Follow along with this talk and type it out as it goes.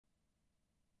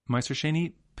Maaser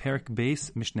Sheini, Perek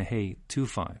Beis, Mishnah Hey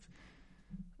 2.5.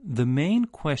 The main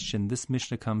question this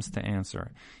Mishnah comes to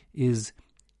answer is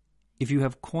if you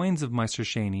have coins of Maaser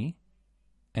Sheini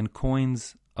and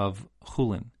coins of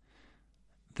Chulin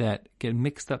that get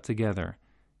mixed up together,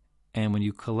 and when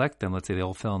you collect them, let's say they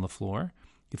all fell on the floor,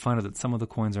 you find out that some of the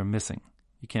coins are missing.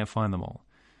 You can't find them all.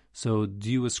 So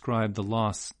do you ascribe the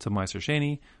loss to Maaser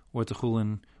Sheini or to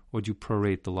Chulin, or do you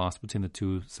prorate the loss between the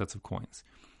two sets of coins?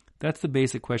 That's the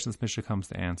basic question this Mishnah comes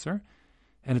to answer.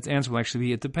 And its answer will actually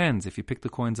be, it depends. If you pick the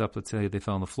coins up, let's say they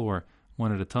fell on the floor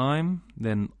one at a time,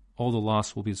 then all the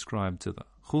loss will be ascribed to the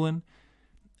Chulin,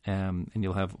 and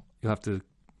you'll have to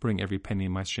bring every penny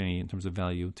in Maaser Sheini in terms of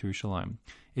value to Yerushalayim.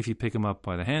 If you pick them up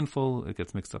by the handful, it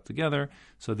gets mixed up together,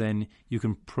 so then you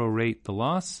can prorate the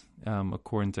loss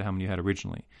according to how many you had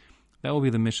originally. That will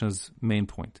be the Mishnah's main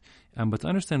point. But to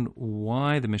understand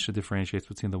why the Mishnah differentiates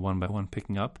between the one by one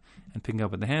picking up and picking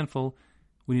up at the handful,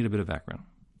 we need a bit of background.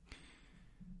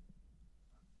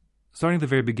 Starting at the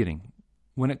very beginning,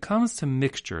 when it comes to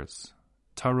mixtures,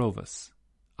 tarovas,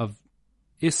 of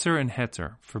Isser and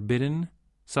Heter, forbidden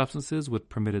substances with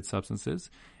permitted substances,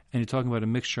 and you're talking about a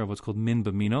mixture of what's called min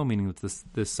b'mino, meaning that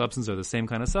this substance are the same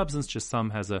kind of substance, just some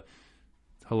has a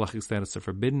halachic status of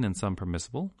forbidden and some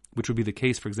permissible, which would be the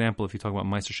case, for example, if you talk about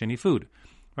Maaser Sheini food,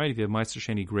 right? If you have Maaser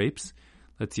Sheini grapes,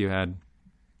 let's say you had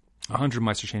 100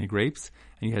 Maaser Sheini grapes,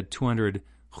 and you had 200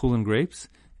 Chulin grapes,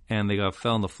 and they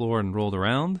fell on the floor and rolled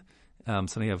around.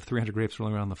 So now you have 300 grapes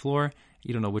rolling around on the floor.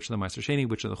 You don't know which of the Maaser Sheini,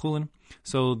 which of the Chulin.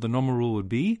 So the normal rule would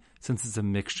be, since it's a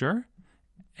mixture,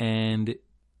 and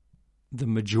the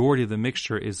majority of the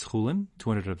mixture is Chulin,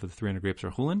 200 of the 300 grapes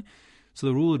are Chulin, so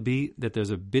the rule would be that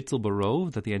there's a bittul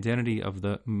barov, that the identity of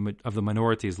the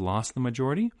minority is lost the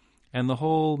majority, and the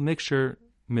whole mixture,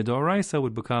 midoraisa,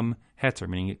 would become heter,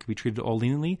 meaning it could be treated all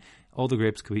leniently, all the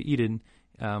grapes could be eaten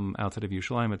outside of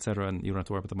Yerushalayim, etc., and you don't have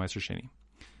to worry about the Maaser Sheini.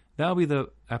 That will be the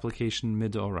application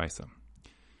midoraisa.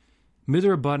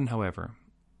 Midorabanan, however,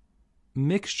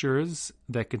 mixtures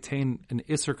that contain an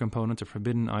Isser component, a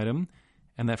forbidden item,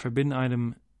 and that forbidden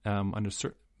item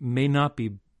may not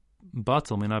be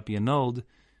batal, may not be annulled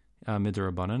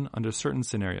midorabanan under certain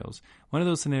scenarios. One of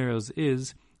those scenarios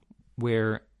is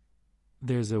where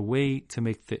there's a way to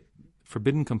make the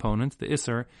forbidden component, the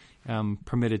Isser,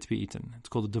 permitted to be eaten. It's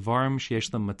called the devarim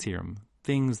sheyesh lam matirim,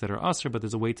 things that are asr, but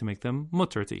there's a way to make them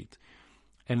mutter to eat.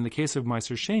 And in the case of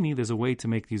Maaser Sheini, there's a way to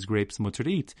make these grapes mutter to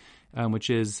eat, which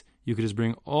is you could just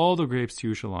bring all the grapes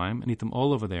to Yerushalayim and eat them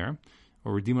all over there,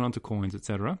 or redeem it onto coins,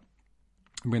 etc.,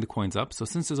 and bring the coins up. So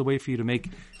since there's a way for you to make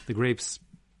the grapes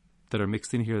that are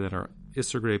mixed in here that are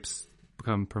Isser grapes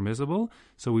become permissible,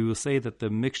 so we will say that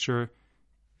the mixture,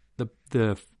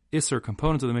 the Isser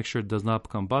component of the mixture does not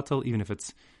become batal, even if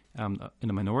it's in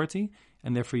a minority,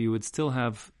 and therefore you would still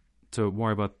have to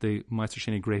worry about the Maaser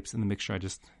Sheini grapes in the mixture I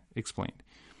just explained.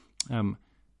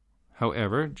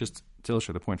 However, just to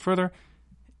illustrate the point further,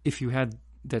 if you had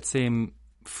that same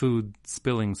food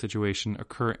spilling situation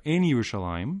occur in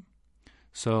Yerushalayim,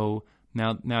 so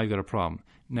now you've got a problem.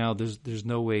 Now there's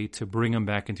no way to bring them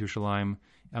back into Yerushalayim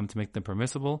to make them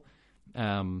permissible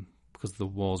because the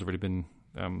wall's already been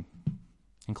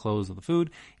enclosed with the food,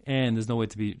 and there's no way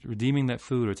to be redeeming that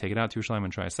food or take it out to Yerushalayim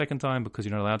and try a second time because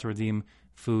you're not allowed to redeem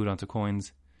food onto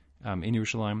coins in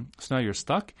Yerushalayim. So now you're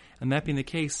stuck, and that being the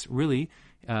case, really,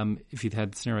 if you'd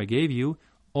had the scenario I gave you,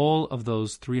 all of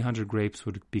those 300 grapes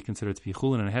would be considered to be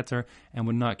chulin and heter and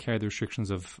would not carry the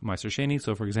restrictions of Maaser Sheini.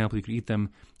 So, for example, you could eat them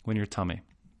when you're tummy.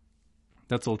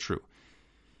 That's all true.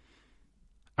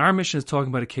 Our mission is talking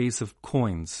about a case of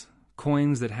coins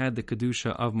that had the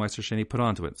kedusha of Maaser Sheini put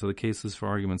onto it. So the case is, for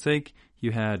argument's sake,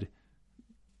 you had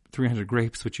 300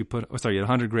 grapes, you had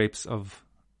 100 grapes of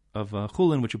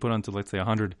chulin, which you put onto, let's say,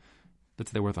 100. Let's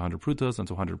say they're worth 100 prutas,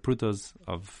 onto 100 prutas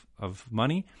of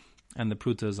money, and the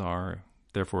prutas are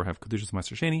therefore have kedushas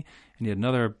Maaser Sheini, and you had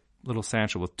another little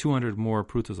satchel with 200 more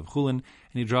prutas of chulin, and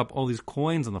you drop all these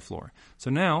coins on the floor. So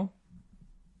now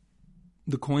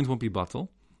the coins won't be batal,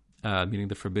 meaning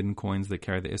the forbidden coins that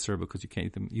carry the Isser, because you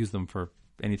can't use them for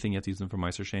anything. You have to use them for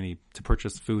Maaser Sheini to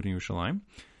purchase food in Yerushalayim.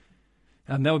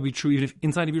 And that would be true even if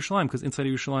inside of Yerushalayim, because inside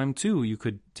of Yerushalayim too, you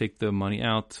could take the money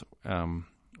out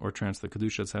or transfer the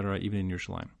kedusha, etc., even in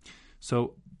Yerushalayim.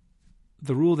 So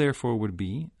the rule, therefore, would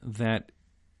be that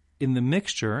in the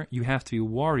mixture, you have to be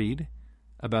worried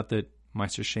about the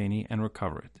Maaser Sheini and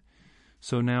recover it.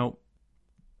 So now,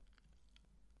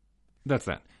 that's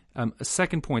that. A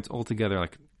second point altogether,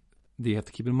 that you have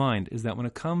to keep in mind, is that when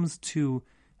it comes to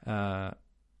Maaser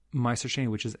Sheini,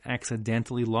 which is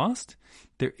accidentally lost,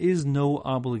 there is no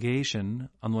obligation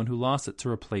on the one who lost it to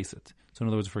replace it. So in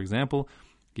other words, for example,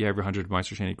 you have your 100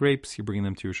 Maaser Sheini grapes, you're bringing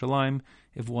them to Yerushalayim.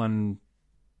 If one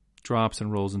drops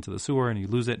and rolls into the sewer and you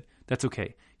lose it, that's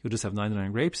okay. You'll just have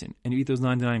 99 grapes and you eat those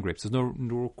 99 grapes. There's no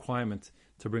requirement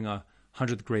to bring a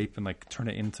 100th grape and like turn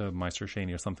it into Maaser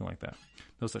Sheini or something like that.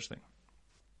 No such thing.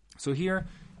 So here,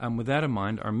 with that in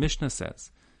mind, our Mishnah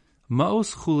says,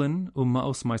 Ma'os chulin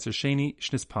u'ma'os Maaser Sheini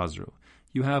shnis pazru.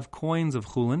 You have coins of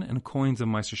chulin and coins of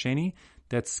Maaser Sheini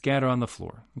that scatter on the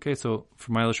floor. Okay, so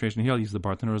for my illustration here, I'll use the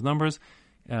Bartanura's numbers.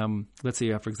 Let's say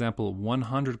you have, for example,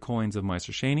 100 coins of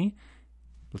Maaser Sheini,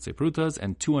 let's say prutas,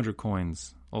 and 200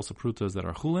 coins, also prutas that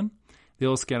are chulin. They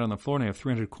all scatter on the floor, and you have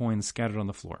 300 coins scattered on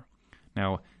the floor.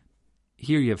 Now,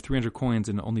 here you have 300 coins,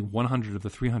 and only 100 of the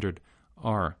 300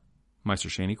 are Maaser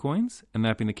Sheini coins. And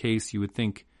that being the case, you would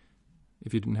think,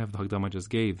 if you didn't have the Hagdama I just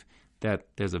gave, that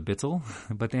there's a bittul.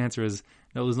 But the answer is,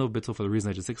 no, there's no bittul for the reason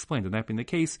I just explained. And that being the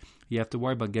case, you have to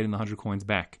worry about getting the 100 coins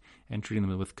back and treating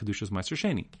them with Kedushas Maaser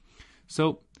Sheini.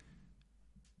 So,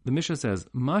 the Mishnah says,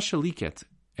 Masha liket,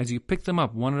 as you pick them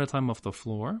up one at a time off the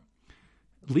floor,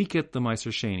 liket the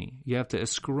Maaser Sheini. You have to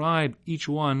ascribe each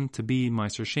one to be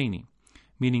Maaser Sheini.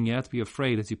 Meaning you have to be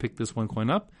afraid as you pick this one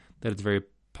coin up that it's very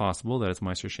possible that it's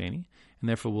Maaser Sheini. And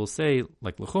therefore we'll say,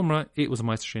 like L'chumra, it was a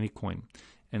Maaser Sheini coin.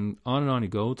 And on you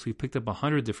go till you picked up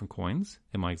 100 different coins,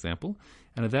 in my example.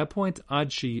 And at that point,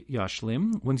 ad shi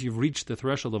yashlim, once you've reached the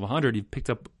threshold of 100, you've picked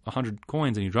up 100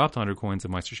 coins and you dropped 100 coins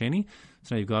of Maaser Sheini.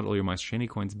 So now you've got all your Maaser Sheini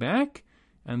coins back.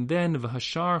 And then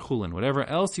v'hashar chulin, whatever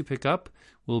else you pick up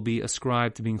will be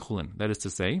ascribed to being chulin. That is to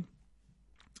say,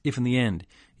 if in the end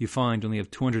you find you only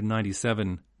have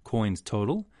 297 coins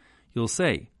total, you'll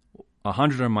say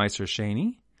 100 are Maaser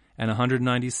Sheini and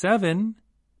 197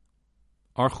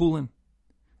 are chulin.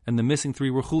 And the missing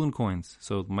 3 were chulin coins.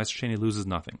 So Maaser Sheini loses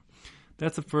nothing.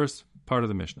 That's the first part of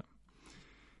the Mishnah.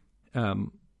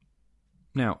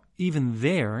 Now, even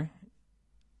there,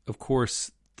 of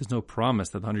course, there's no promise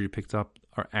that the 100 you picked up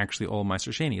are actually all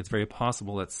Maaser Sheini. It's very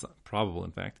possible, that's probable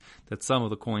in fact, that some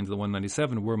of the coins, the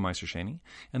 197, were Maaser Sheini.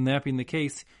 And that being the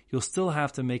case, you'll still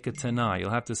have to make a tanah. You'll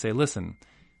have to say, listen,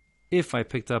 if I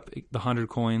picked up the 100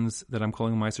 coins that I'm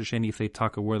calling Maaser Sheini, if they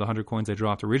taka were the 100 coins I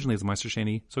dropped originally as Maaser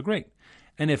Sheini, so great.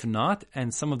 And if not,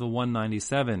 and some of the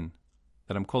 197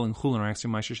 that I'm calling chulin are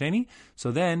actually Maaser Sheini, so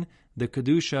then the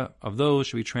kedusha of those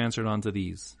should be transferred onto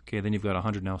these. Okay, then you've got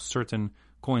 100 now certain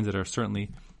coins that are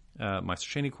certainly Maaser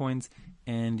Sheini coins,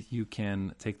 and you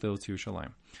can take those to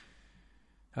Yerushalayim.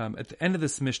 At the end of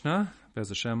this Mishnah, Bez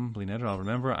Hashem, Bli Neder, I'll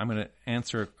remember, I'm going to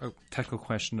answer a technical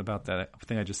question about that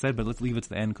thing I just said, but let's leave it to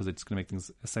the end because it's going to make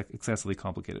things excessively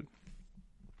complicated.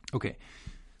 Okay.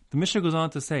 The Mishnah goes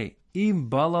on to say, Im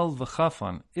balal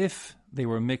v'chafan, if they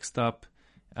were mixed up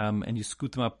and you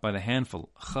scoot them up by the handful.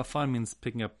 Chafan means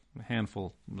picking up a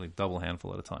handful, like double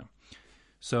handful at a time.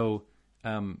 So,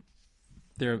 that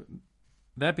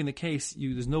being the case,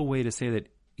 there's no way to say that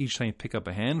each time you pick up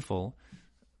a handful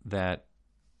that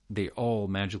they all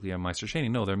magically are Maaser Sheini.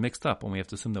 No, they're mixed up, and we have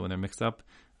to assume that when they're mixed up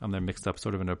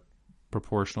sort of in a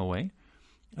proportional way.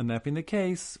 And that being the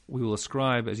case, we will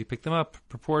ascribe, as you pick them up,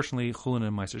 proportionally chulin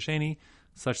and Maaser Sheini,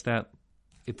 such that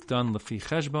it's done lefi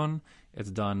cheshbon, it's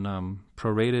done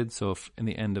prorated. So if in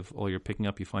the end of all you're picking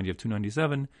up, you find you have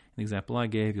 297, in the example I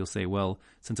gave, you'll say, well,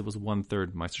 since it was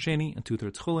 1/3 Maaser Sheini and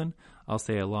 2/3 chulin, I'll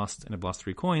say I've lost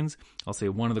 3 coins. I'll say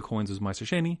one of the coins was Maaser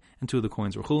Sheini and 2 of the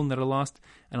coins were chulin that I lost,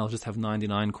 and I'll just have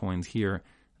 99 coins here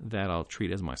that I'll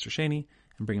treat as Maaser Sheini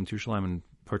and bring them to Yerushalayim and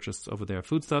purchase over there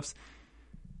foodstuffs.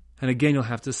 And again, you'll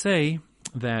have to say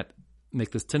that, make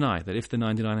this tanai, that if the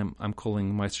 99 I'm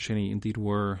calling Maaser Sheini indeed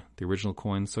were the original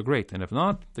coins, so great. And if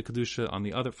not, the kedusha on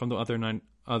the other, from the other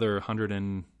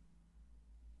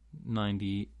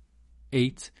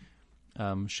 198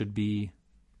 should be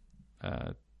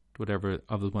whatever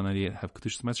of the 198 have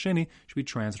kedusha Maaser Sheini should be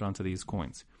transferred onto these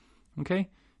coins. Okay,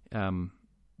 fine.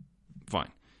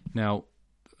 Now,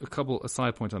 a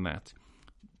side point on that.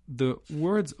 The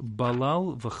words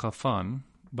balal v'chafan.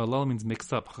 Balal means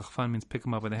mixed up. Chafan means pick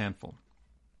them up with a handful.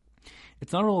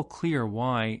 It's not at all clear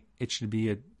why it should be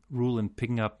a rule in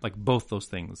picking up like both those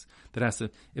things. That has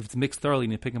to, if it's mixed thoroughly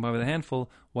and you pick them up with a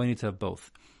handful, why you need to have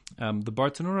both? The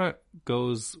Bartanura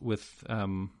goes with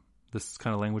this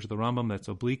kind of language of the Rambam that's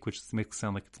oblique, which makes it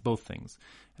sound like it's both things.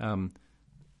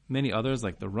 Many others,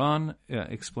 like the Ran,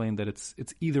 explain that it's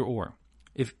either or.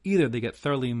 If either they get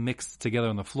thoroughly mixed together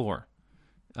on the floor,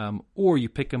 or you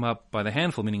pick them up by the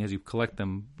handful, meaning as you collect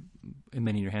them in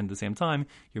many in your hand at the same time,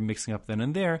 you're mixing up then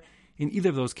and there. In either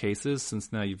of those cases,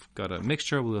 since now you've got a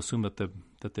mixture, we'll assume that the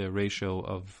ratio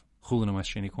of chulin and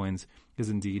Maaser Sheini coins is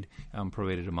indeed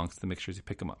prorated amongst the mixtures you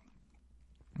pick them up.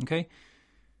 Okay?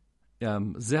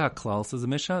 Zeh klal, says the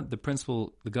Mishnah,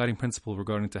 the guiding principle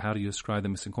regarding to how do you describe the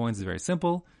missing coins is very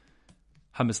simple.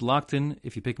 Hamislaktin,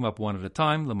 if you pick them up one at a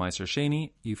time, the Maaser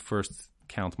Sheini, you first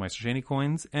count Maaser Sheini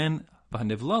coins, and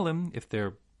Bahanivlalim, if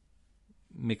they're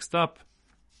mixed up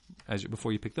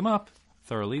before you pick them up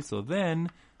thoroughly, so then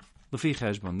Lefi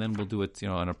Cheshbon, then we'll do it,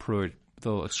 on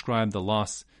they'll ascribe the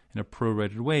loss in a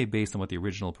prorated way based on what the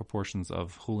original proportions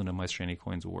of Chulin and Maaser Sheini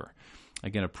coins were.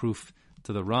 Again, a proof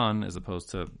to the Ran as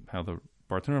opposed to how the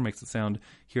Bartanur makes it sound.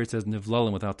 Here it says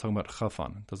Nivlalim without talking about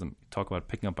Chafan. It doesn't talk about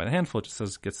picking up by the handful, it just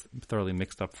says gets thoroughly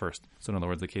mixed up first. So in other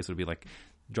words, the case would be like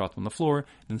drop them on the floor,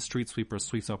 then the street sweeper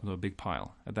sweeps up into a big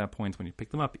pile. At that point, when you pick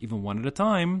them up, even one at a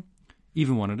time,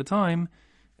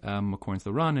 according to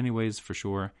the Ran anyways, for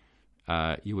sure,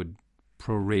 you would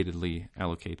proratedly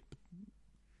allocate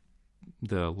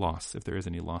the loss, if there is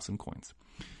any loss in coins.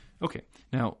 Okay,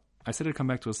 now, I said I'd come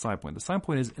back to a side point. The side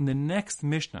point is, in the next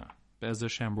Mishnah, Be'ez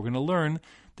Hashem, we're going to learn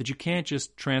that you can't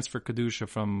just transfer Kedusha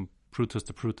from Prutas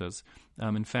to Prutas.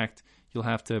 In fact, you'll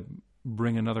have to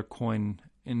bring another coin,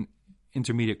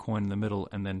 intermediate coin in the middle,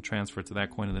 and then transfer it to that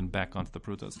coin, and then back onto the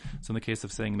Prutas. So in the case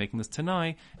of making this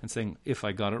Tanai, and saying, if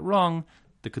I got it wrong,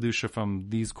 the Kedusha from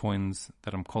these coins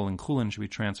that I'm calling Chulin should be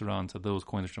transferred on to those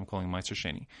coins which I'm calling Maaser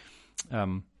Sheini.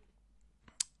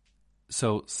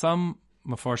 So some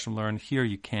Mefarshim learn here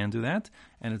you can do that,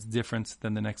 and it's different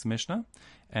than the next Mishnah.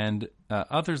 And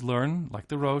others learn, like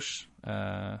the Rosh,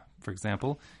 for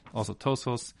example, also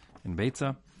Tosfos in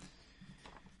Beitza,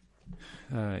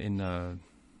 in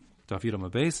David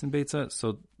Amabes in Beitza.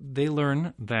 So they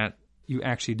learn that you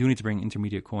actually do need to bring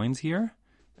intermediate coins here,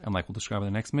 and like we'll describe in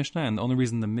the next Mishnah. And the only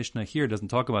reason the Mishnah here doesn't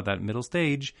talk about that middle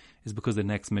stage is because the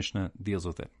next Mishnah deals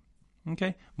with it.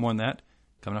 Okay, more on that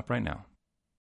coming up right now.